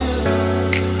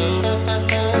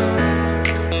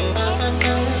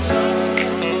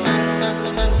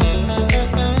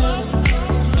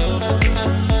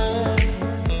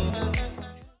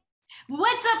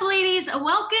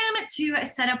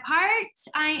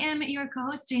I am your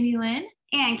co-host, Jamie Lynn.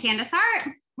 And Candace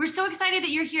Hart. We're so excited that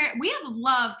you're here. We have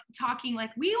loved talking.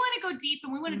 We want to go deep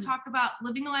and we want to talk about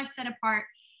living a life set apart.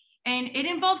 And it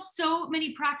involves so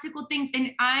many practical things.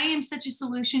 And I am such a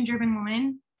solution-driven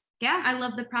woman. Yeah. I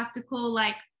love the practical,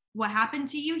 what happened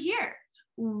to you here?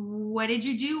 What did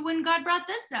you do when God brought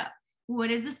this up? What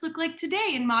does this look like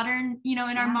today in modern,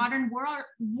 our modern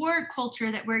war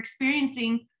culture that we're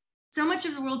experiencing? So much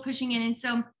of the world pushing in. And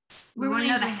so we want to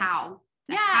know the how.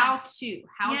 How to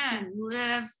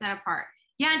live set apart.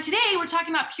 Yeah. And today we're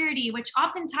talking about purity, which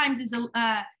oftentimes is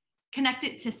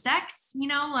connected to sex,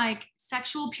 like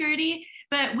sexual purity.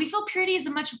 But we feel purity is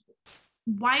a much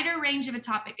wider range of a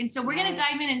topic. And so we're going to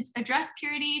dive in and address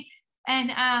purity.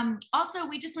 And also,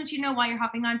 we just want you to know while you're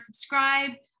hopping on,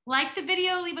 subscribe, like the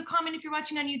video, leave a comment if you're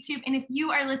watching on YouTube. And if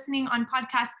you are listening on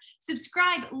podcast,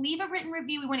 subscribe, leave a written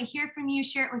review. We want to hear from you.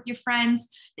 Share it with your friends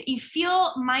that you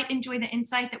feel might enjoy the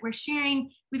insight that we're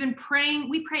sharing. We've been praying.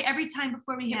 We pray every time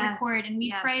before we hit record. And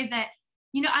we pray that,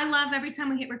 I love every time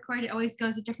we hit record, it always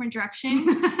goes a different direction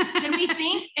than we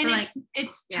think. And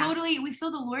it's totally, we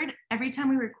feel the Lord every time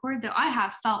we record, though. I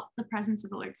have felt the presence of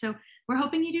the Lord. So we're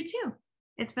hoping you do too.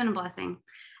 It's been a blessing.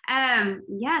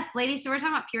 Yes, ladies. So we're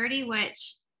talking about purity,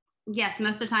 which, yes,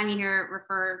 most of the time you hear it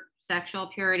refer sexual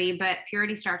purity, but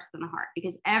purity starts from the heart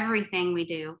because everything we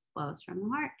do flows from the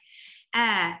heart.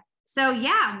 So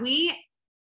yeah,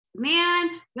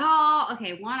 y'all,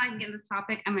 okay, I can get this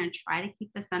topic. I'm going to try to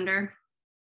keep this under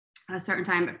a certain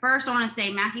time. But first I want to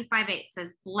say Matthew 5:8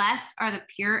 says, blessed are the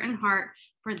pure in heart,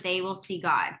 for they will see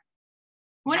God.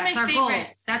 One of my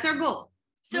favorites. That's our goal.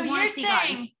 So you're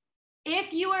saying,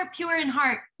 if you are pure in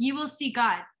heart, you will see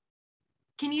God.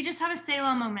 Can you just have a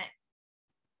Selah moment?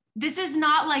 This is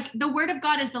not the word of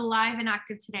God is alive and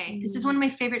active today. This is one of my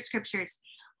favorite scriptures.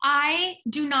 I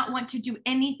do not want to do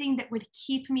anything that would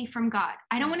keep me from God.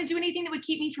 I don't want to do anything that would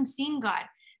keep me from seeing God.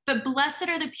 But blessed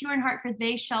are the pure in heart, for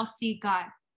they shall see God.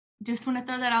 Just want to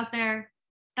throw that out there.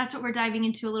 That's what we're diving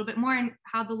into a little bit more and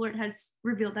how the Lord has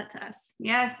revealed that to us.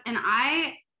 Yes. And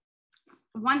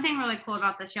one thing really cool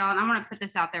about this, y'all, and I want to put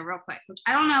this out there real quick, which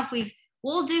I don't know if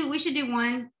we should do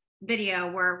one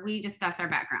video where we discuss our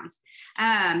backgrounds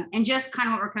and just kind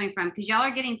of what we're coming from, because y'all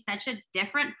are getting such a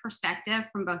different perspective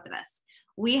from both of us.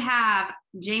 We have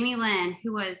Jamie Lynn,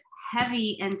 who was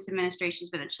heavy into ministry. She's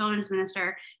been a children's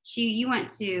minister. You went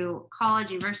to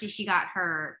college, university. She got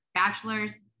her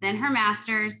bachelor's, then her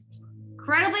master's.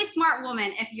 Incredibly smart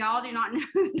woman. If y'all do not know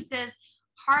who this is,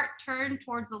 heart turned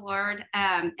towards the Lord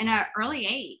in an early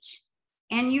age.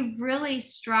 And you've really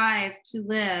strived to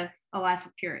live a life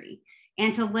of purity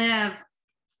and to live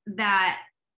that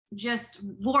just,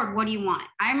 Lord, what do you want?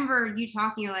 I remember you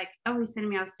talking, you're like, oh, he's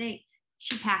sending me out of state.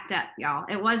 She packed up, y'all.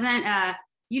 It wasn't,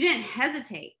 you didn't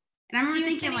hesitate. And I remember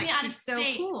thinking, she's so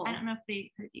cool. I don't know if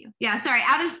they heard you. Yeah, sorry,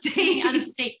 out of state. Out of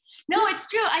state. No, it's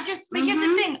true. But here's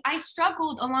the thing. I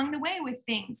struggled along the way with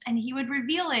things, and he would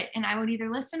reveal it, and I would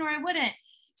either listen or I wouldn't.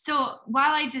 So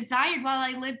while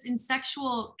I lived in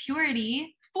sexual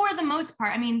purity, for the most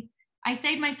part, I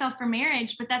saved myself for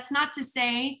marriage, but that's not to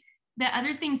say that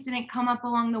other things didn't come up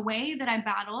along the way that I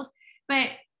battled.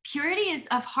 But purity is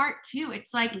of heart too.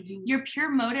 It's your pure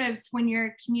motives when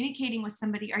you're communicating with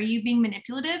somebody. Are you being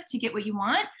manipulative to get what you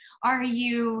want? Are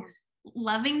you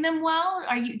loving them well?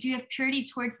 Do you have purity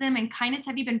towards them and kindness?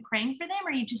 Have you been praying for them? Or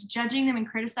are you just judging them and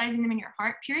criticizing them in your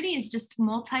heart? Purity is just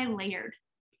multi-layered.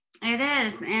 It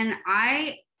is. And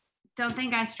I don't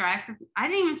think I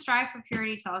didn't even strive for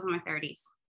purity till I was in my 30s.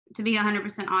 To be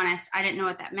 100% honest, I didn't know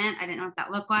what that meant. I didn't know what that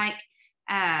looked like.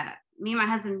 Me and my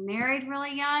husband married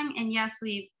really young. And yes,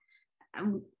 we've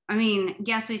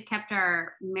kept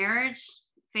our marriage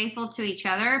faithful to each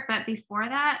other. But before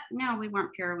that, no, we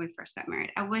weren't pure when we first got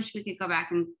married. I wish we could go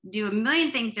back and do a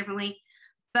million things differently.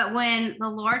 But when the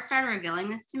Lord started revealing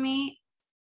this to me,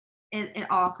 it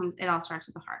all starts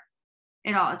with the heart.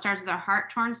 It starts with our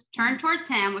heart turned towards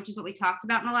him, which is what we talked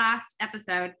about in the last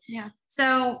episode. Yeah.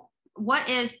 So what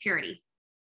is purity?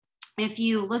 If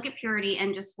you look at purity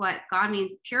and just what God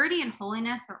means, purity and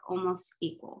holiness are almost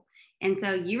equal. And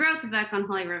so you wrote the book on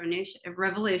Holy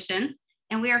Revolution,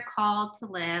 and we are called to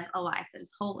live a life that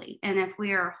is holy. And if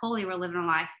we are holy, we're living a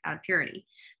life out of purity.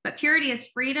 But purity is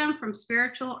freedom from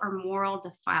spiritual or moral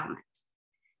defilement.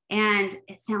 And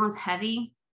it sounds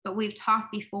heavy, but we've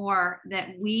talked before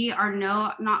that we are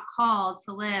not called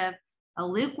to live a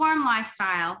lukewarm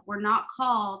lifestyle. We're not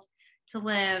called to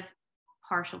live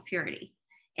partial purity.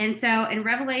 And so in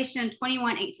Revelation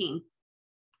 21:18,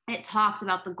 it talks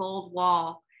about the gold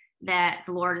wall that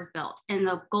the Lord has built. And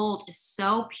the gold is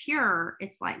so pure,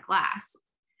 it's like glass.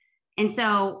 And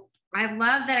so I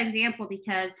love that example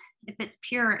because if it's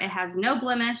pure, it has no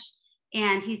blemish.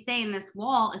 And he's saying this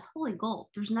wall is holy gold.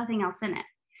 There's nothing else in it.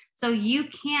 So you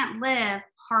can't live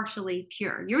partially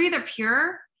pure. You're either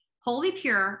pure, wholly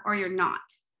pure, or you're not.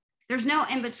 There's no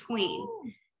in between.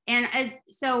 And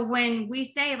so when we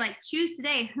say like, choose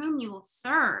today whom you will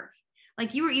serve,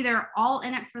 like you are either all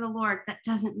in it for the Lord. That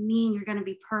doesn't mean you're going to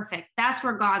be perfect. That's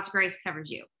where God's grace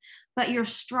covers you, but you're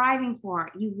striving for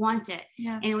it. You want it.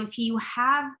 Yeah. And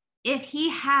if he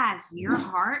has your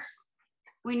heart,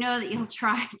 we know that you'll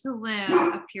try to live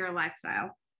a pure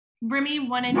lifestyle. Remy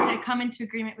wanted to come into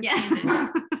agreement with Candace.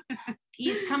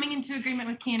 He's coming into agreement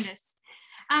with Candace.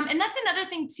 And that's another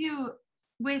thing too,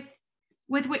 with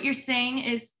what you're saying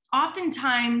is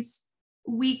oftentimes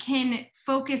we can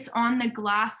focus on the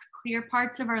glass clear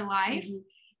parts of our life. Mm-hmm.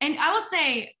 And I will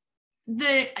say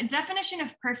the definition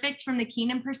of perfect from the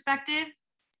kingdom perspective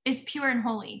is pure and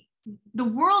holy. The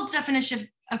world's definition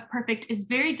of perfect is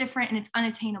very different and it's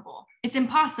unattainable. It's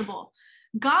impossible.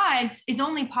 God's is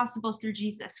only possible through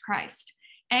Jesus Christ.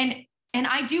 And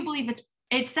I do believe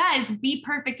it says, be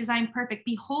perfect as I am perfect,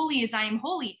 be holy as I am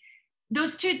holy.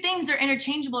 Those two things are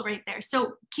interchangeable right there.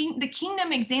 So the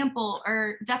kingdom example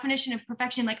or definition of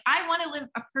perfection, like I want to live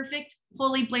a perfect,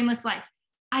 holy, blameless life.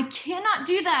 I cannot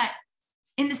do that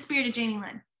in the spirit of Jamie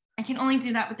Lynn. I can only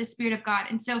do that with the spirit of God.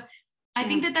 And so I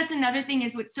think that that's another thing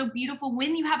is what's so beautiful.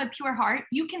 When you have a pure heart,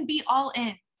 you can be all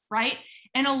in, right?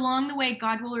 And along the way,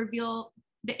 God will reveal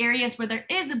the areas where there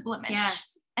is a blemish.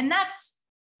 Yes. And that's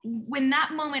when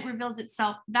that moment reveals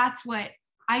itself. That's what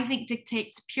I think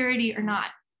dictates purity or not.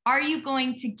 Are you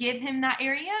going to give him that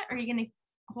area or are you going to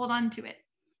hold on to it?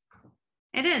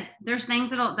 It is. There's things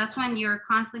that's when you're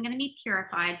constantly going to be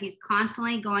purified. He's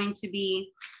constantly going to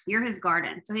be, you're his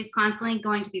garden. So he's constantly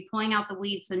going to be pulling out the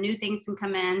weeds so new things can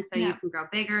come in. So you can grow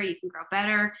bigger, you can grow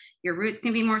better. Your roots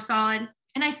can be more solid.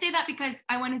 And I say that because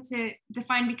I wanted to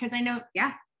define, because I know,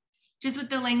 just with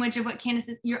the language of what Candace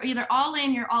is, you're either all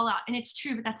in, you're all out. And it's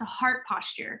true, but that's a heart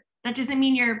posture. That doesn't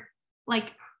mean you're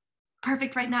like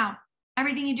perfect right now.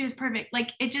 Everything you do is perfect.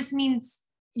 Like it just means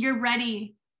you're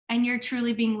ready and you're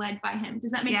truly being led by him.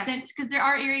 Does that make sense? Because there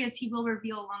are areas he will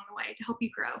reveal along the way to help you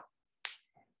grow.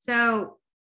 So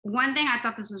one thing I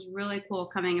thought this was really cool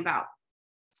coming about,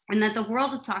 and that the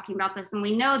world is talking about this, and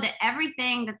we know that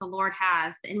everything that the Lord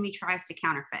has, the enemy tries to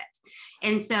counterfeit.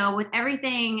 And so with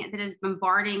everything that is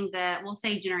bombarding we'll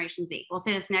say Generation Z, we'll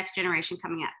say this next generation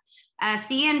coming up,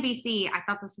 CNBC, I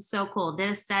thought this was so cool,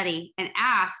 did a study and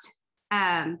asked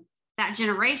that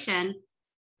generation,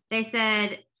 they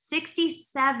said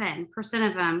 67%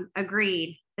 of them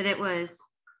agreed that it was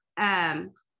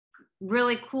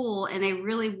really cool and they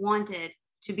really wanted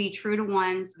to be true to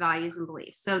one's values and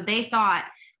beliefs. So they thought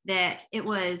that it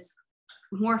was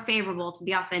more favorable to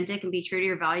be authentic and be true to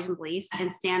your values and beliefs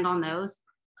and stand on those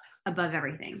above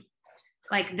everything.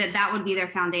 Like that would be their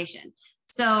foundation.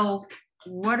 So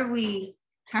what are we?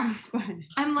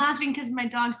 I'm laughing because my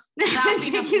dog's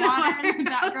lapping up water in the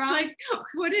background. Like,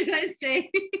 what did I say?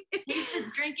 He's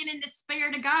just drinking in the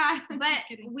spirit of God. But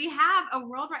we have a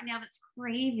world right now that's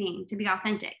craving to be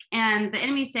authentic. And the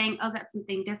enemy's saying, oh, that's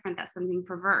something different. That's something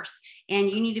perverse. And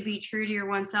you need to be true to your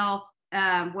oneself,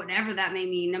 whatever that may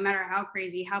mean, no matter how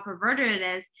crazy, how perverted it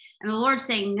is. And the Lord's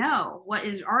saying, no, what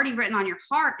is already written on your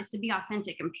heart is to be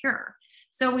authentic and pure.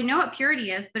 So we know what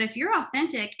purity is, but if you're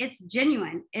authentic, it's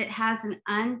genuine. It has an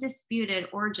undisputed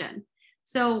origin.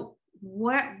 So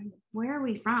where are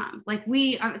we from? Like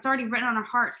it's already written on our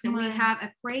hearts that we have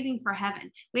a craving for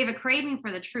heaven. We have a craving for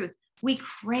the truth. We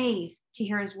crave to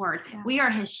hear his word. Yeah. We are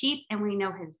his sheep and we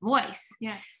know his voice.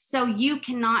 Yes. So you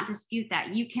cannot dispute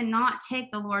that. You cannot take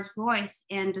the Lord's voice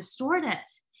and distort it.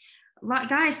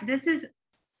 Guys,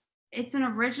 it's an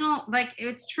original, like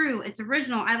it's true. It's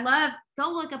original. Go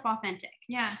look up authentic.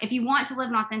 Yeah. If you want to live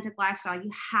an authentic lifestyle,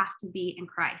 you have to be in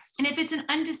Christ. And if it's an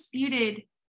undisputed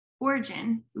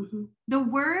origin, the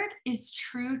word is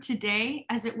true today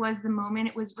as it was the moment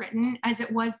it was written, as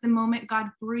it was the moment God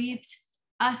breathed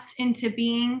us into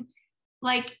being.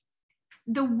 Like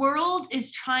the world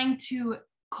is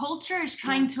culture is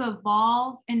trying to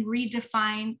evolve and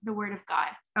redefine the word of God.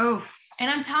 Oh. And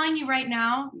I'm telling you right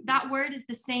now, that word is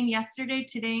the same yesterday,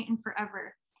 today, and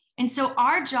forever. And so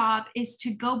our job is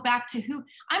to go back to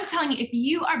I'm telling you, if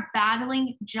you are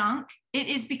battling junk, it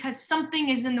is because something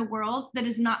is in the world that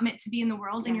is not meant to be in the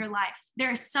world in your life.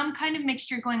 There is some kind of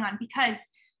mixture going on, because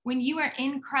when you are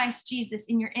in Christ Jesus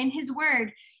and you're in his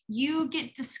word, you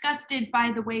get disgusted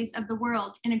by the ways of the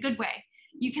world in a good way.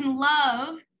 You can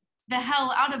love the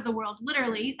hell out of the world,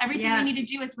 literally. Everything we need to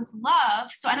do is with love.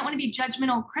 So I don't want to be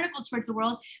judgmental, critical towards the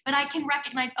world, but I can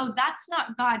recognize, oh, that's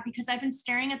not God, because I've been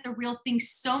staring at the real thing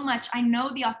so much. I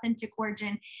know the authentic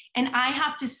origin, and I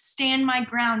have to stand my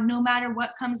ground no matter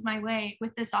what comes my way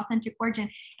with this authentic origin.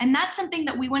 And that's something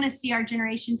that we want to see our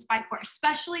generations fight for,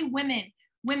 especially women.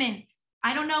 Women,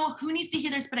 I don't know who needs to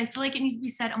hear this, but I feel like it needs to be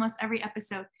said almost every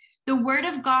episode. The word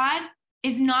of God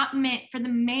is not meant for the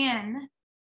man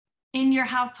in your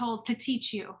household to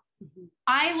teach you. Mm-hmm.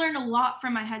 I learn a lot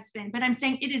from my husband, but I'm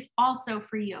saying it is also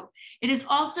for you. It is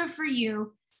also for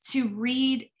you to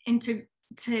read and to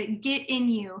get in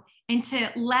you and to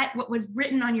let what was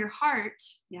written on your heart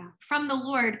from the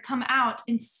Lord come out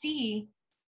and see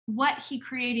what he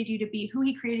created you to be, who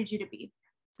he created you to be.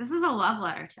 This is a love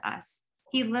letter to us.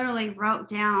 He literally wrote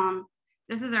down,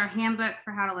 this is our handbook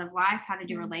for how to live life, how to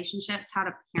do relationships, how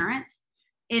to parent.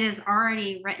 It is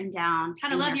already written down. How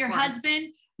to love your husband.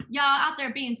 Y'all out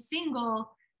there being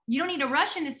single, you don't need to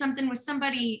rush into something with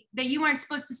somebody that you aren't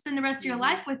supposed to spend the rest of your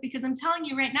life with, because I'm telling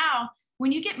you right now,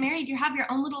 when you get married, you have your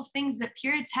own little things that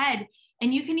peer its head,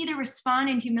 and you can either respond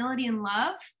in humility and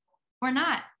love or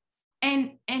not.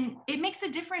 And it makes a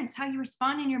difference how you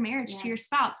respond in your marriage to your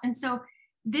spouse. And so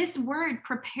this word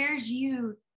prepares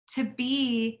you to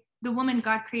be the woman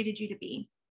God created you to be.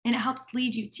 And it helps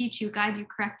lead you, teach you, guide you,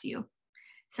 correct you.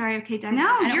 Sorry, okay, Diane. No,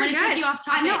 I don't you're want to good. take you off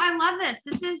topic. I know, I love this.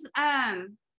 This is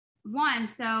one.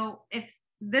 So if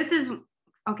this is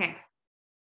okay,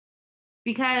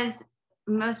 because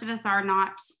most of us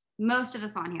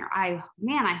on here, I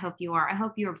hope you are. I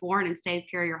hope you were born and stayed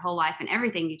pure your whole life and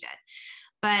everything you did.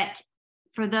 But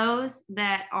for those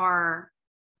that are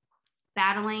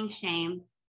battling shame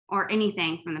or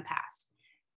anything from the past,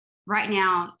 right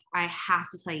now, I have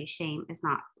to tell you, shame is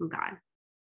not from God.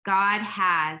 God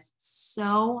has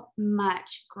so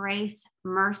much grace,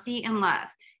 mercy, and love.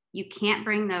 You can't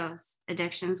bring those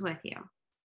addictions with you.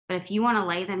 But if you want to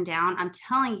lay them down, I'm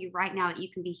telling you right now that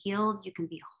you can be healed, you can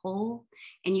be whole,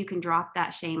 and you can drop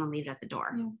that shame and leave it at the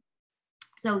door. Yeah.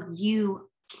 So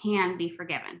you can be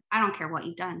forgiven. I don't care what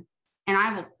you've done. And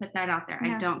I will put that out there.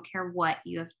 Yeah. I don't care what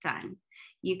you have done.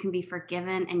 You can be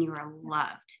forgiven and you are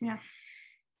loved. Yeah.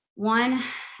 One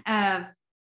of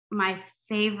my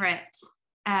favorite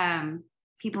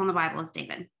people in the Bible is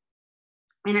David.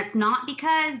 And it's not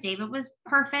because David was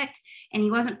perfect and he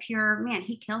wasn't pure. Man,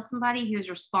 he killed somebody. He was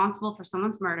responsible for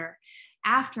someone's murder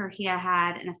after he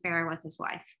had an affair with his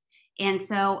wife. And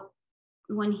so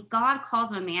when God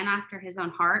calls a man after his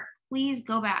own heart, please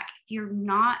go back. If you're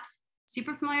not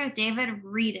super familiar with David,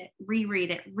 read it, reread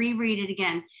it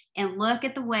again, and look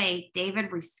at the way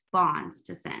David responds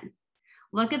to sin.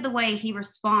 Look at the way he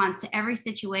responds to every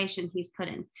situation he's put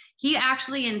in. He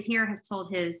actually in here has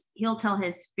he'll tell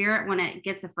his spirit when it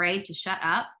gets afraid to shut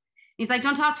up. He's like,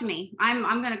 don't talk to me.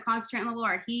 I'm going to concentrate on the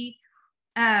Lord. He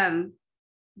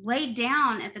laid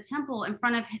down at the temple in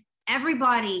front of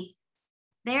everybody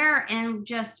there and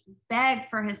just begged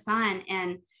for his son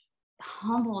and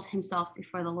humbled himself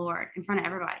before the Lord in front of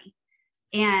everybody.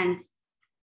 And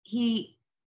you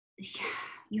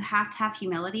have to have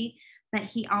humility. But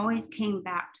he always came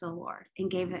back to the Lord and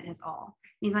gave it his all.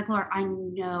 And he's like, Lord, I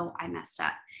know I messed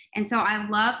up. And so I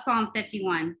love Psalm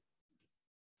 51.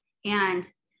 And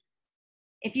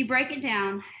if you break it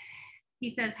down, he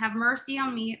says, have mercy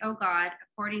on me, O God,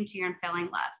 according to your unfailing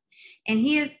love. And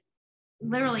he is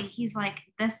literally, he's like,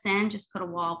 this sin just put a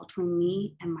wall between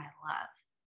me and my love.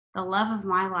 The love of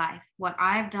my life, what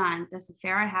I've done, this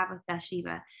affair I have with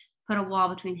Bathsheba, put a wall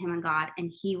between him and God.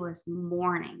 And he was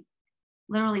mourning.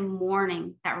 Literally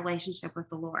mourning that relationship with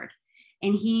the Lord.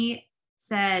 And he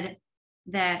said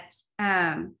that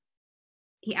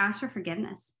he asked for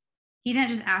forgiveness. He didn't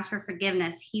just ask for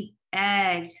forgiveness. He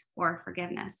begged for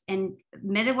forgiveness and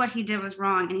admitted what he did was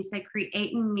wrong. And he said,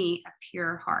 create in me a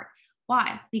pure heart.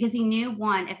 Why? Because he knew,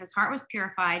 one, if his heart was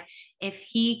purified, if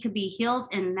he could be healed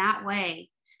in that way,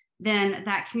 then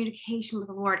that communication with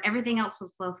the Lord, everything else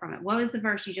would flow from it. What was the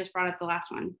verse you just brought up, the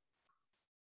last one?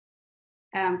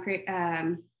 1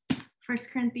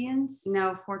 Corinthians?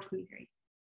 No, 4:23.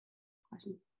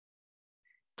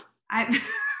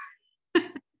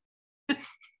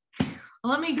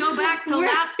 Let me go back to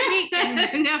last week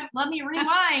and let me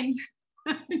rewind.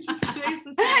 Y'all,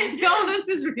 this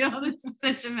is real. This is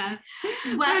such a mess.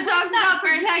 Well, it talks about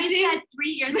protecting. You said 3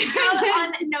 years ago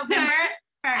on November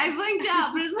 1st. I blinked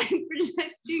out, but it's like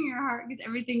protecting your heart because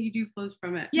everything you do flows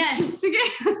from it. Yes. Okay.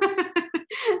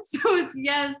 So it's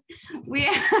yes, we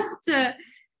have to.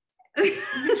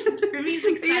 For me, it's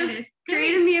excited.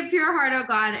 Create in me a pure heart, O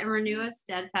God, and renew a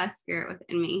steadfast spirit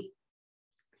within me.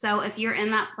 So if you're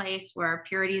in that place where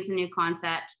purity is a new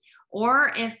concept,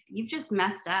 or if you've just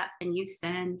messed up and you've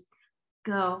sinned,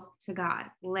 go to God,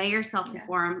 lay yourself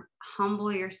before him,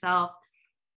 humble yourself,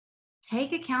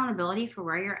 take accountability for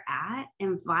where you're at,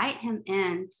 invite him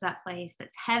into that place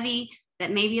that's heavy,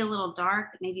 that may be a little dark,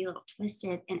 that may be a little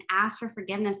twisted, and ask for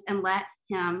forgiveness and let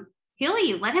him heal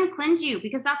you. Let him cleanse you,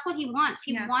 because that's what he wants.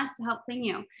 He wants to help clean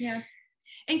you. Yeah.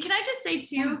 And can I just say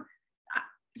too,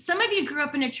 some of you grew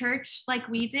up in a church like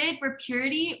we did, where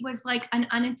purity was like an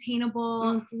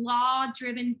unattainable,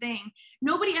 law-driven thing.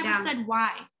 Nobody ever said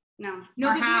why. No.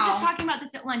 Nobody, we were just talking about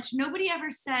this at lunch. Nobody ever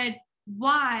said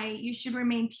why you should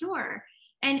remain pure.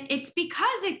 And it's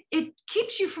because it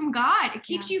keeps you from God. It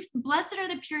keeps you, blessed are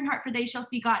the pure in heart, for they shall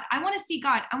see God. I want to see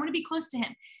God. I want to be close to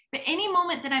him. But any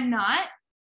moment that I'm not,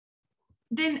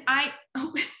 then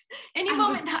any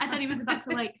moment that I thought he was about to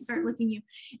like start licking you,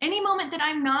 any moment that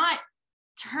I'm not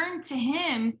turned to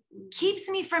him keeps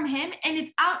me from him, and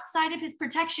it's outside of his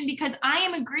protection, because I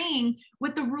am agreeing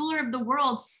with the ruler of the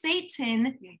world,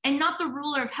 Satan, and not the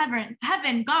ruler of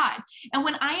heaven, God. And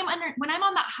when I'm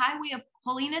on that highway of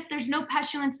holiness, there's no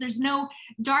pestilence, there's no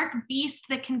dark beast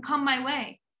that can come my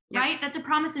way, right? That's a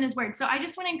promise in his word. So I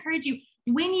just want to encourage you,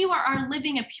 when you are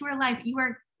living a pure life, you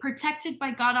are protected by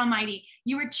God Almighty.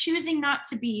 You are choosing not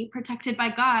to be protected by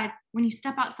God when you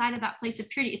step outside of that place of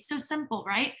purity. It's so simple,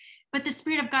 right? But the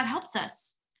Spirit of God helps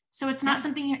us. So it's not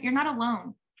something, you're not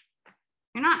alone.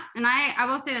 You're not. And I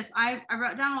will say this, I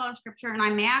wrote down a lot of scripture, and I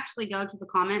may actually go to the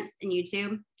comments in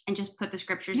YouTube and just put the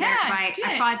scriptures there. I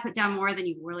probably put down more than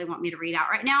you really want me to read out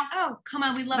right now. Oh, come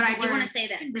on. We love it. But I do want to say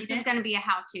this. This is going to be a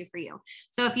how-to for you.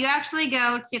 So if you actually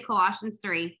go to Colossians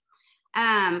 3,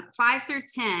 5 through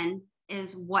 10,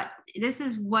 is what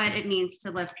it means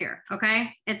to live pure.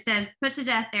 Okay. It says, put to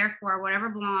death, therefore, whatever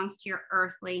belongs to your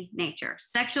earthly nature: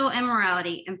 sexual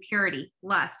immorality, impurity,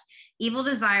 lust, evil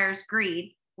desires,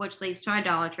 greed, which leads to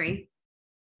idolatry.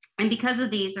 And because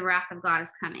of these, the wrath of God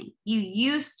is coming. You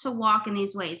used to walk in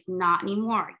these ways, not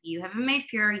anymore. You have been made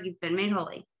pure. You've been made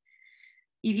holy.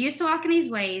 You've used to walk in these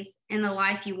ways in the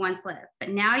life you once lived, but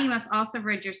now you must also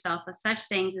rid yourself of such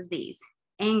things as these: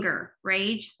 anger,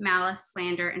 rage, malice,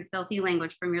 slander, and filthy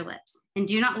language from your lips. And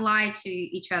do not lie to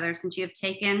each other, since you have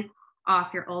taken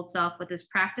off your old self with its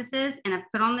practices and have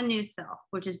put on the new self,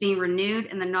 which is being renewed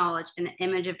in the knowledge and the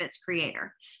image of its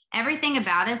creator. Everything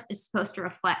about us is supposed to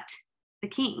reflect the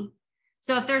King.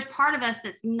 So if there's part of us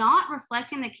that's not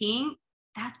reflecting the King,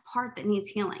 that's part that needs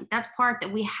healing. That's part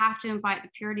that we have to invite the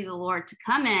purity of the Lord to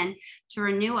come in to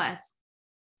renew us.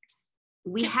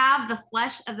 We have the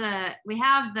fruits of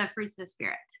the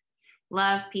Spirit: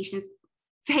 love, patience,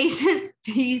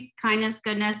 peace, kindness,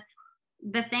 goodness.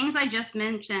 The things I just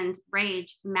mentioned,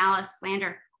 rage, malice,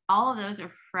 slander, all of those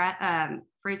are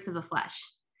fruits of the flesh.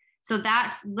 So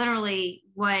that's literally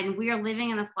when we are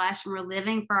living in the flesh and we're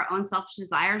living for our own selfish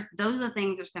desires, those are the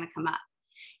things that's going to come up.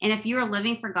 And if you are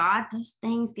living for God, those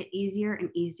things get easier and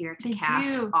easier to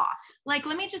cast off. Like,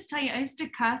 let me just tell you, I used to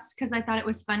cuss because I thought it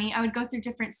was funny. I would go through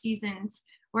different seasons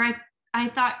where I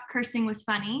thought cursing was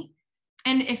funny.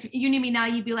 And if you knew me now,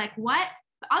 you'd be like, what?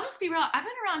 But I'll just be real. I've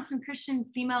been around some Christian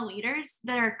female leaders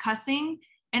that are cussing,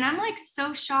 and I'm like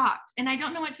so shocked. And I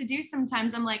don't know what to do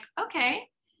sometimes. I'm like, okay.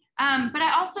 But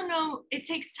I also know it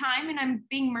takes time, and I'm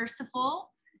being merciful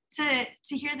to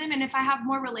hear them. And if I have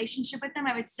more relationship with them,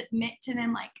 I would submit to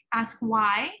them, like ask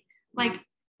why, like,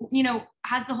 you know,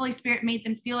 has the Holy Spirit made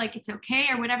them feel like it's okay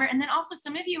or whatever. And then also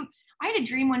some of you, I had a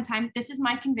dream one time. This is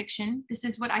my conviction. This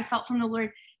is what I felt from the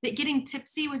Lord, that getting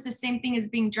tipsy was the same thing as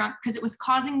being drunk, because it was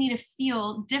causing me to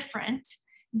feel different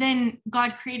than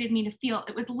God created me to feel.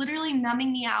 It was literally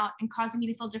numbing me out and causing me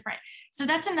to feel different. So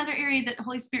that's another area that the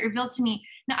Holy Spirit revealed to me.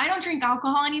 Now, I don't drink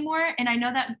alcohol anymore, and I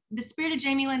know that the spirit of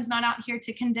Jamie Lynn's not out here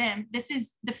to condemn. This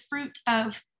is the fruit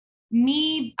of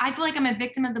me. I feel like I'm a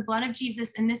victim of the blood of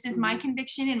Jesus, and this is my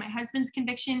conviction and my husband's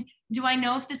conviction. Do I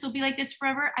know if this will be like this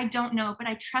forever? I don't know, but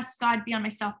I trust God beyond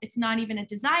myself. It's not even a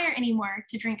desire anymore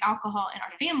to drink alcohol in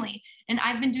our family, and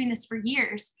I've been doing this for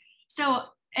years. So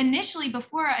initially,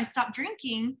 before I stopped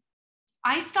drinking,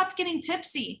 I stopped getting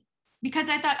tipsy because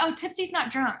I thought, oh, tipsy's not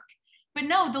drunk. But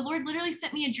no, the Lord literally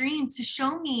sent me a dream to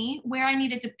show me where I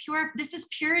needed to this is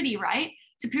purity, right?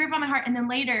 To purify my heart. And then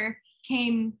later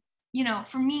came, you know,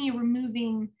 for me,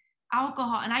 removing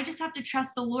alcohol. And I just have to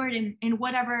trust the Lord in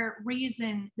whatever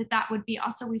reason that would be.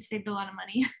 Also, we've saved a lot of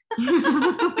money.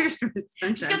 Just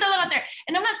get that out there.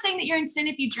 And I'm not saying that you're in sin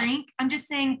if you drink. I'm just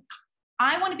saying,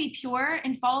 I want to be pure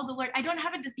and follow the Lord. I don't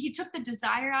have he took the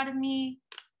desire out of me.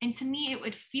 And to me, it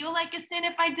would feel like a sin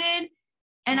if I did.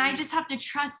 And I just have to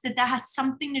trust that has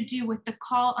something to do with the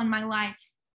call on my life.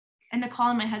 and the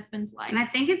call in my husband's life. And I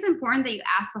think it's important that you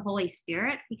ask the Holy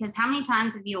Spirit, because how many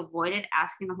times have you avoided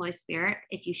asking the Holy Spirit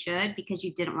if you should because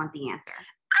you didn't want the answer?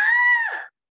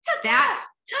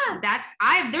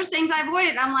 There's things I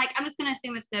avoided. I'm like, I'm just going to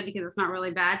assume it's good because it's not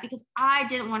really bad, because I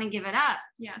didn't want to give it up.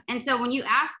 Yeah. And so when you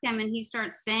ask him and he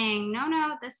starts saying,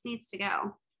 no, this needs to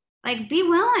go, like, be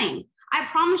willing. I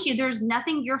promise you, there's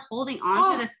nothing you're holding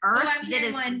on to this earth that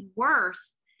is worth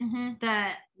the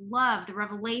love, the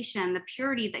revelation, the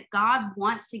purity that God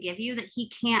wants to give you, that he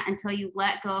can't until you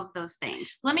let go of those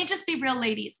things. Let me just be real,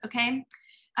 ladies. Okay.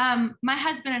 My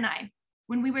husband and I,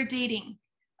 when we were dating,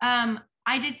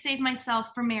 I did save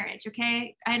myself for marriage.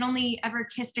 Okay. I'd only ever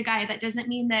kissed a guy. That doesn't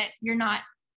mean that you're not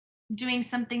doing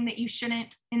something that you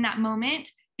shouldn't in that moment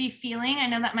be feeling. I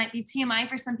know that might be TMI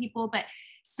for some people, but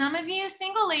some of you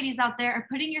single ladies out there are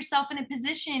putting yourself in a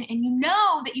position, and you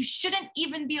know that you shouldn't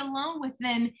even be alone with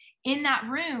them in that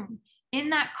room, in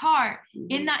that car,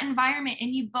 in that environment.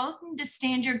 And you both need to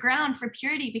stand your ground for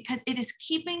purity, because it is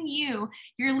keeping you.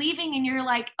 You're leaving and you're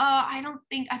like, oh, I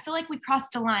feel like we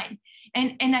crossed a line.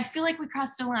 And I feel like we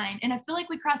crossed a line. And I feel like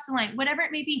we crossed a line. Whatever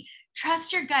it may be,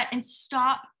 trust your gut and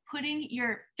stop putting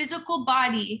your physical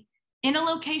body in a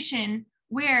location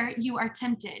where you are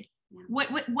tempted. Yeah.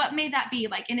 What may that be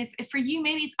like? And if for you,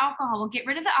 maybe it's alcohol. Well, get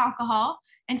rid of the alcohol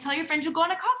and tell your friends you'll go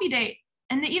on a coffee date,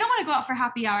 and that you don't want to go out for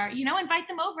happy hour, invite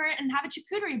them over and have a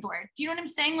charcuterie board. Do you know what I'm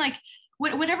saying? Like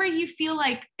whatever you feel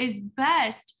like is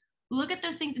best, look at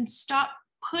those things and stop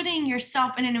putting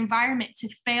yourself in an environment to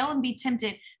fail and be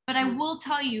tempted. But I will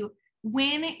tell you,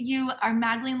 when you are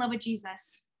madly in love with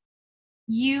Jesus,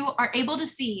 you are able to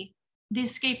see the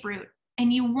escape route,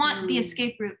 and you want the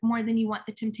escape route more than you want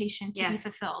the temptation to be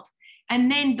fulfilled. And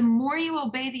then the more you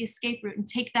obey the escape route and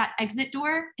take that exit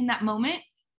door in that moment,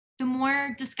 the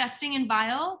more disgusting and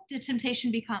vile the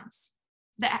temptation becomes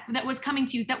that was coming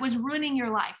to you, that was ruining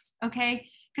your life. Okay.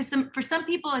 Because for some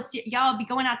people, it's y'all be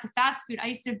going out to fast food. I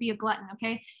used to be a glutton.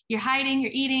 Okay. You're hiding,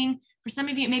 you're eating. For some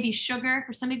of you, it may be sugar.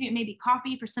 For some of you, it may be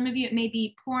coffee. For some of you, it may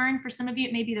be porn. For some of you,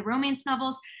 it may be the romance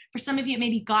novels. For some of you, it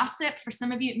may be gossip. For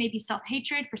some of you, it may be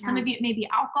self-hatred. For some of you, it may be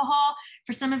alcohol.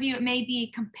 For some of you, it may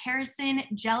be comparison,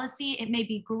 jealousy. It may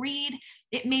be greed.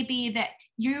 It may be that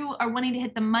you are wanting to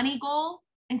hit the money goal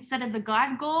instead of the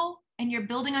God goal, and you're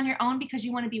building on your own because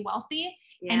you want to be wealthy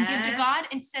and give to God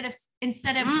instead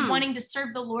of wanting to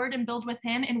serve the Lord and build with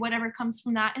him, and whatever comes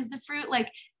from that is the fruit. Like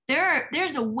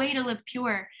there's a way to live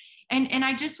pure. And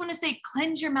I just want to say,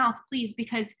 cleanse your mouth, please,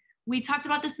 because we talked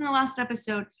about this in the last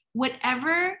episode.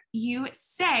 Whatever you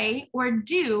say or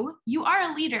do, you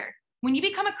are a leader. When you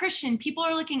become a Christian, people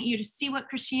are looking at you to see what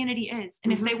Christianity is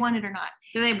and if they want it or not.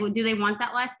 Do they want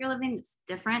that life you're living? It's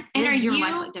different. And is your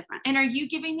life different? And are you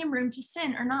giving them room to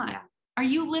sin or not? Yeah. Are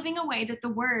you living a way that the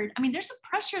word, there's a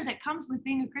pressure that comes with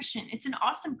being a Christian. It's an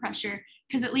awesome pressure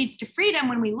because it leads to freedom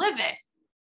when we live it.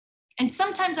 And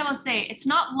sometimes I will say it's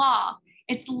not law.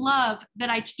 It's love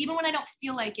that even when I don't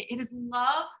feel like it, it is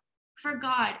love for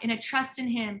God and a trust in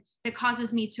him that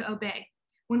causes me to obey.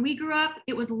 When we grew up,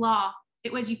 it was law.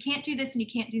 It was, you can't do this and you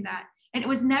can't do that. And it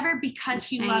was never because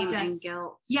he loved us. And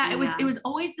guilt. Yeah, it was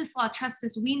always this law, trust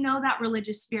us. We know that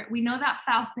religious spirit. We know that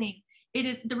foul thing. It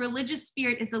is the religious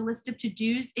spirit is a list of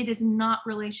to-dos. It is not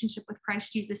relationship with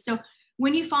Christ Jesus. So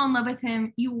when you fall in love with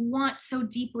him, you want so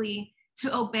deeply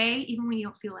to obey even when you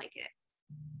don't feel like it.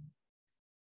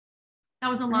 That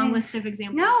was a long list of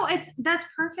examples. No, that's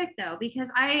perfect though, because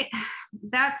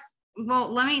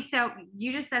so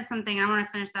you just said something. I want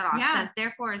to finish that off. Yeah. It says,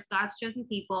 therefore, as God's chosen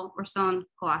people, we're still in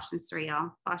Colossians 3,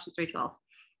 y'all. Colossians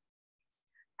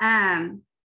 3:12.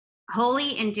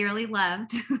 Holy and dearly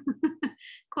loved,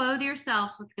 clothe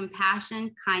yourselves with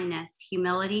compassion, kindness,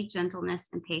 humility, gentleness,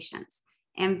 and patience,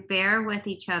 and bear with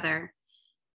each other,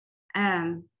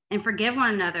 and forgive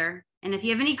one another. And if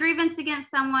you have any grievance against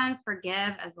someone,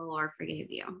 forgive as the Lord forgave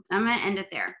you. I'm going to end it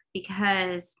there,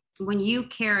 because when you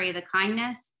carry the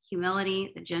kindness,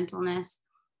 humility, the gentleness,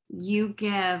 you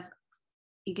give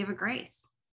a grace.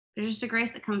 There's just a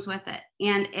grace that comes with it.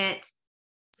 And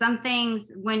some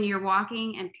things, when you're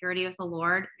walking in purity with the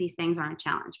Lord, these things aren't a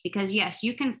challenge, because yes,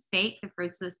 you can fake the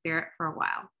fruits of the Spirit for a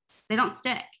while. They don't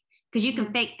stick, because you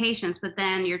can fake patience, but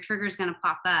then your trigger is going to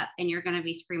pop up and you're going to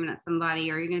be screaming at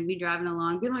somebody, or you're going to be driving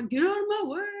along, being like, get out of my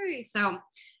way. So,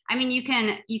 you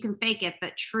can fake it,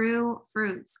 but true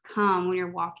fruits come when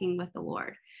you're walking with the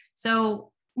Lord.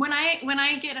 So when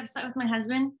I get upset with my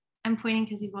husband, I'm pointing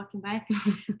because he's walking by.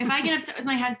 If I get upset with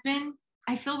my husband,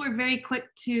 I feel we're very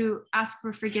quick to ask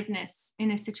for forgiveness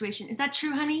in a situation. Is that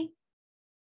true, honey?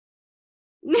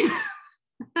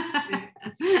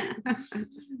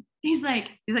 He's like,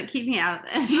 keep me out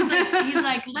of this. he's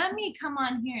like, let me come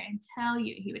on here and tell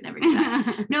you. He would never do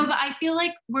that. No, but I feel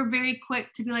like we're very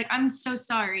quick to be like, I'm so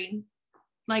sorry.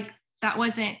 Like that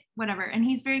wasn't whatever. And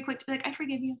he's very quick to be like, I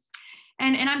forgive you.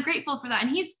 And I'm grateful for that.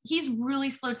 And he's really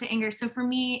slow to anger. So for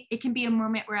me, it can be a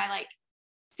moment where I like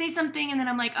say something and then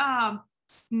I'm like, oh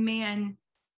man,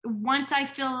 once I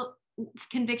feel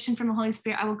conviction from the Holy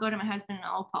Spirit, I will go to my husband and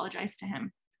I'll apologize to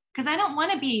him. Because I don't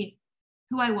want to be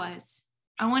who I was.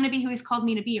 I want to be who he's called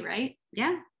me to be, right?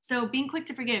 Yeah. So being quick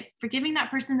to forgiving that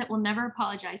person that will never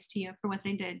apologize to you for what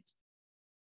they did.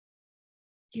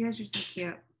 You guys are so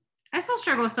cute. I still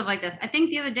struggle with stuff like this. I think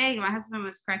the other day my husband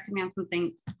was correcting me on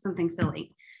something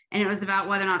silly. And it was about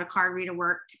whether or not a card reader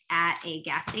worked at a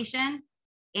gas station.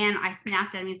 And I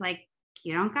snapped at him. He's like,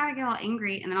 you don't gotta get all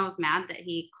angry. And then I was mad that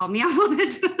he called me out on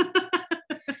it.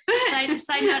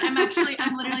 Side note, I'm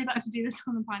literally about to do this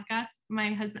on the podcast.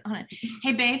 My husband on it.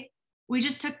 Hey babe, we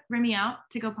just took Remy out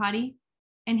to go potty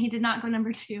and he did not go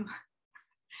number 2.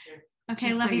 Okay,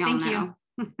 just love so you. y'all Thank know.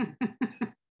 you.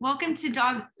 Welcome to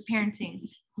dog parenting,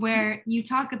 where you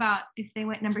talk about if they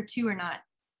went number 2 or not.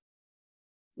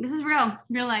 This is real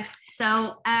life.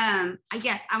 So I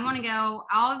guess I want to go,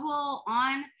 I will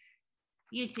on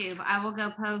YouTube, I will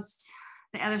go post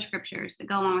the other scriptures that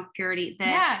go along with purity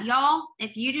that y'all,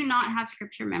 if you do not have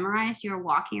scripture memorized, you're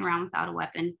walking around without a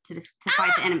weapon to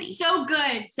fight the enemy. So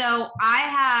good. So I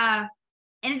have,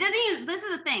 and it doesn't even, this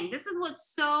is the thing. This is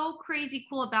what's so crazy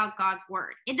cool about God's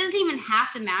word. It doesn't even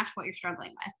have to match what you're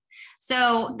struggling with.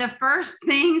 So the first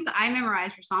things I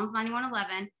memorized were Psalms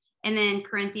 91:11 and then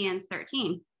Corinthians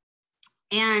 13.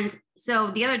 And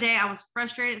so the other day I was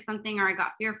frustrated at something or I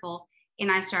got fearful and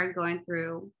I started going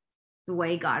through the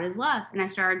way God is love. And I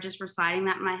started just reciting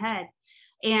that in my head.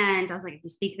 And I was like, if you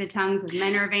speak the tongues of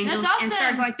men or of angels, That's awesome. And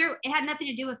started going through, it had nothing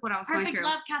to do with what I was going through. Perfect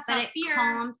love casts out fear. It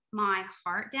calmed my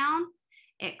heart down.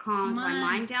 It calmed my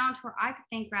mind down to where I could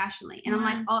think rationally. And I'm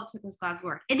like, all it took was God's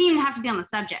word. It didn't even have to be on the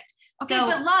subject. Okay,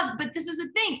 but this is the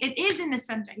thing. It is in the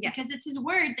subject because it's his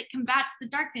word that combats the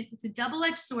darkness. It's a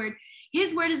double-edged sword.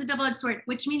 His word is a double-edged sword,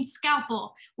 which means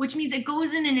scalpel, which means it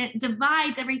goes in and it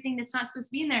divides everything that's not supposed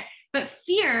to be in there. But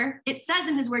fear, it says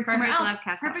in his word somewhere else.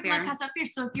 Perfect love casts out fear.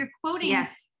 So if you're quoting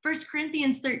 1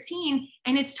 Corinthians 13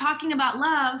 and it's talking about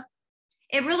love,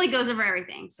 it really goes over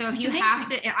everything. So if you have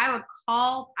to, I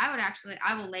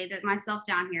will lay that myself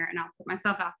down here and I'll put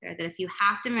myself out there that if you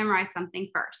have to memorize something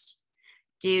first,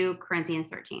 do Corinthians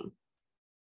 13.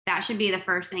 That should be the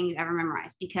first thing you ever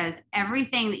memorize because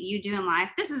everything that you do in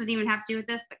life, this doesn't even have to do with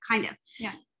this, but kind of.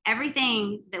 Yeah.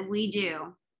 Everything that we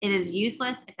do, it is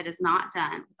useless if it is not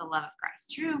done with the love of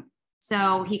Christ. True.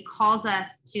 So he calls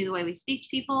us to the way we speak to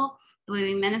people, the way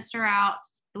we minister out,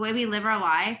 the way we live our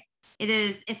life. It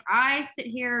is, if I sit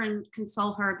here and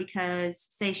console her because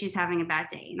say she's having a bad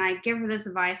day and I give her this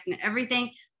advice and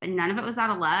everything, but none of it was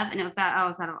out of love and if that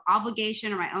was out of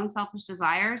obligation or my own selfish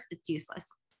desires, it's useless.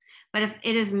 But if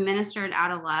it is ministered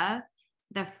out of love,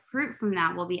 the fruit from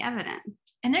that will be evident.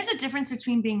 And there's a difference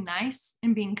between being nice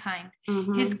and being kind.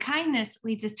 Mm-hmm. His kindness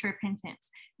leads us to repentance.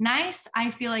 Nice,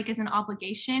 I feel like, is an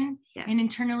obligation. Yes. And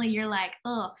internally you're like,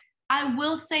 oh, I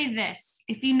will say this.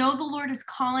 If you know the Lord is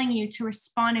calling you to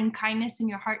respond in kindness and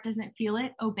your heart doesn't feel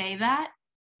it, obey that.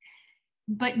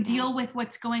 But deal with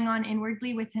what's going on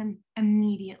inwardly with him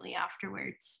immediately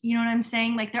afterwards. You know what I'm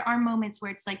saying? Like there are moments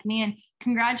where it's like, man,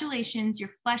 congratulations, your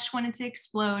flesh wanted to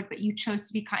explode, but you chose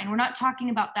to be kind. We're not talking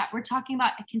about that. We're talking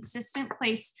about a consistent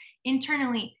place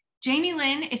internally. Jamie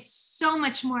Lynn is so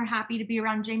much more happy to be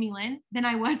around Jamie Lynn than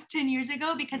I was 10 years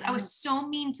ago because I was so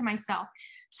mean to myself,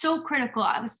 so critical.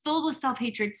 I was filled with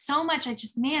self-hatred so much.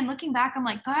 Looking back, I'm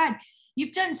like, God,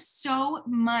 you've done so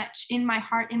much in my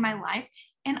heart, in my life.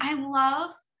 And I love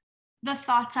the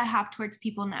thoughts I have towards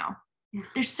people now. Yeah.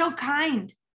 They're so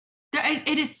kind.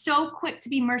 It is so quick to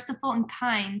be merciful and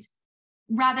kind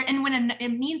and when a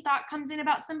mean thought comes in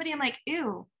about somebody, I'm like,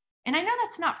 ew. And I know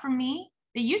that's not from me.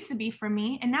 It used to be from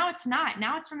me. And now it's not.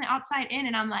 Now it's from the outside in.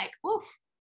 And I'm like, oof,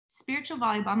 spiritual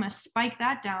volleyball. I'm going to spike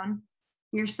that down.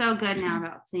 You're so good now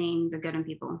about seeing the good in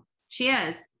people. She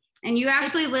is. And you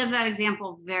actually live that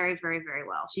example very, very, very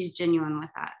well. She's genuine with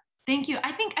that. Thank you.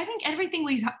 I think everything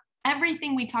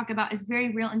we talk about is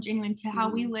very real and genuine to how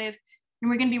we live, and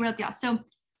we're going to be real with y'all. So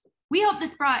we hope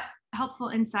this brought helpful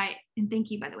insight, and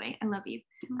thank you, by the way. I love you.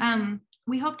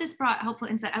 We hope this brought helpful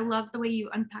insight. I love the way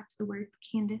you unpacked the word,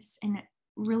 Candace, and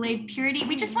relayed purity.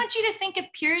 We just want you to think of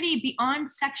purity beyond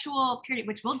sexual purity,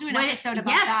 which we'll do an episode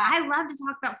about that. I love to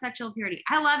talk about sexual purity.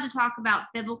 I love to talk about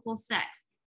biblical sex.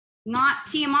 Not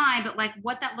TMI, but like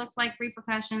what that looks like,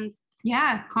 repercussions.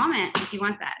 Yeah. Comment if you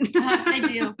want that. I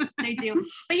do. They do.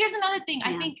 But here's another thing.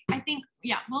 I think,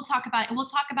 we'll talk about it. And we'll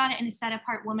talk about it in a set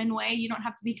apart woman way. You don't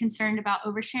have to be concerned about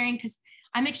oversharing, because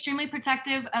I'm extremely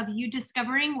protective of you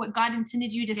discovering what God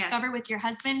intended you to discover with your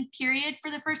husband, period, for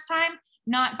the first time,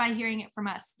 not by hearing it from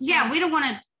us. So, we don't want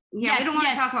to. Yeah, we don't want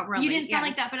to talk about really. You didn't sound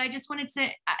like that, but I just wanted to,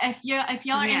 if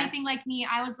y'all are anything like me,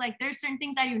 I was like, there's certain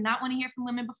things I do not want to hear from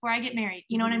women before I get married.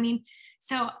 You know what I mean?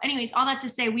 So anyways, all that to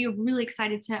say, we are really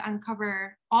excited to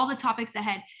uncover all the topics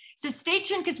ahead. So stay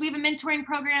tuned, because we have a mentoring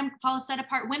program. Follow Set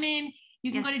Apart Women.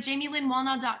 You can go to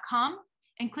JamieLynnWalnall.com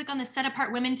and click on the Set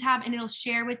Apart Women tab, and it'll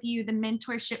share with you the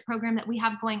mentorship program that we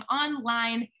have going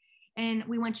online. And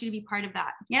we want you to be part of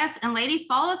that. Yes. And ladies,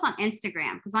 follow us on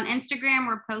Instagram, because on Instagram,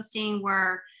 we're posting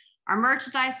where our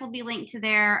merchandise will be linked to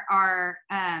there, our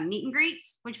meet and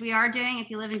greets, which we are doing if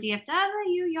you live in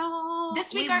DFW, y'all.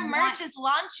 This week, our merch is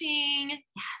launching.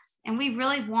 Yes. And we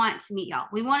really want to meet y'all.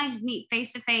 We want to meet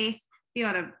face to face, be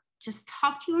able to just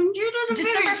talk to you and do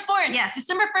December 4th. Yes.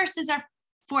 December 1st is our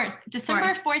 4th.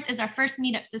 December 4th is our first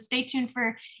meetup. So stay tuned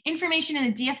for information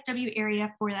in the DFW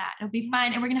area for that. It'll be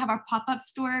fun. And we're going to have our pop-up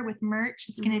store with merch.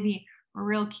 It's going to be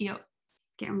real cute.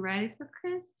 Getting ready for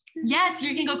Christmas. Yes,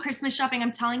 you're going to go Christmas shopping.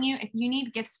 I'm telling you, if you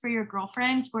need gifts for your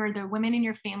girlfriends or the women in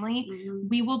your family,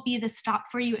 we will be the stop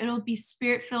for you. It'll be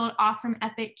spirit-filled, awesome,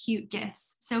 epic, cute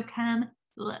gifts. So come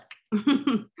look.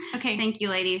 Okay. Thank you,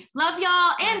 ladies. Love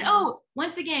y'all. And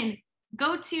once again,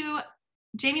 go to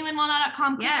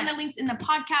JamieLynnWalnall.com, click on the links in the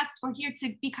podcast or here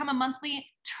to become a monthly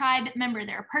tribe member.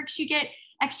 There are perks you get,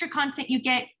 extra content you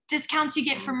get, discounts you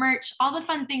get for merch, all the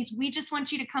fun things. We just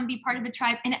want you to come be part of the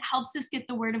tribe, and it helps us get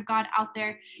the word of God out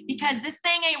there, because this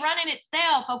thing ain't running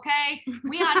itself, okay?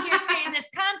 We out here creating this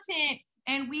content,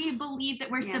 and we believe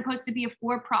that we're supposed to be a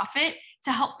for-profit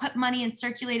to help put money and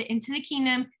circulate it into the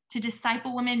kingdom to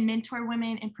disciple women, mentor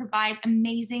women, and provide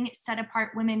amazing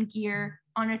set-apart women gear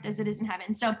on earth as it is in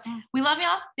heaven. So we love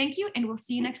y'all. Thank you, and we'll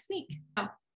see you next week.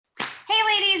 Hey,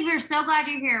 ladies, we're so glad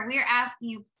you're here. We are asking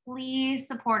you, please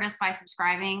support us by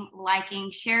subscribing,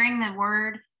 liking, sharing the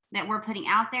word that we're putting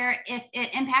out there. If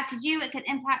it impacted you, it could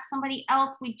impact somebody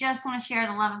else. We just want to share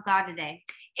the love of God today.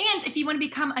 And if you want to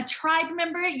become a tribe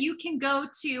member, you can go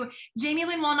to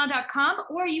JamieLynnWalnall.com,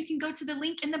 or you can go to the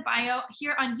link in the bio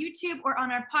here on YouTube or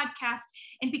on our podcast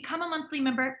and become a monthly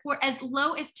member for as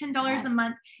low as $10 a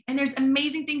month. And there's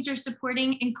amazing things you're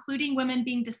supporting, including women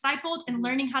being discipled and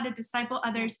learning how to disciple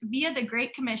others via the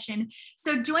Great Commission.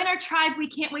 So join our tribe. We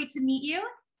can't wait to meet you,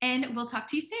 and we'll talk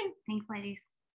to you soon. Thanks, ladies.